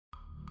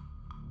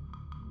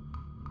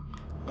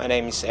My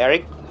name is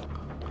Eric,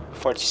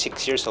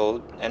 46 years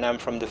old, and I'm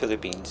from the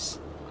Philippines.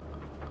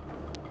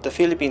 The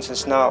Philippines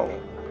is now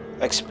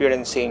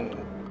experiencing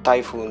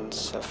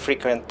typhoons,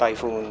 frequent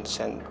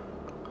typhoons, and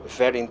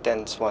very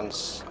intense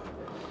ones.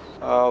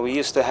 We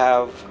used to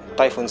have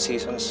typhoon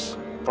seasons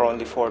for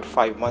only 4 to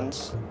 5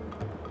 months,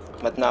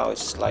 but now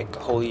it's like a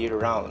whole year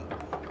round.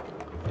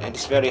 And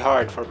it's very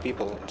hard for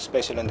people,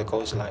 especially on the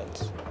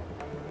coastlines.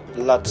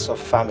 Lots of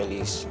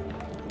families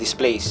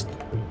displaced,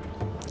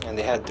 and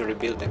they had to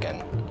rebuild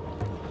again.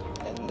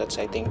 And that's,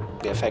 I think,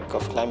 the effect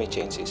of climate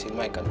change is in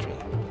my country.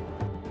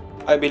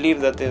 I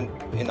believe that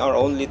in our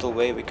own little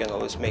way we can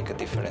always make a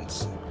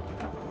difference.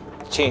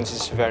 Change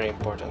is very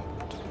important,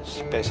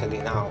 especially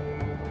now.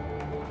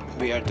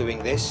 We are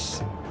doing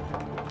this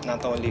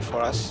not only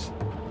for us,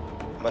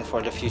 but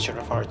for the future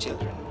of our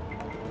children.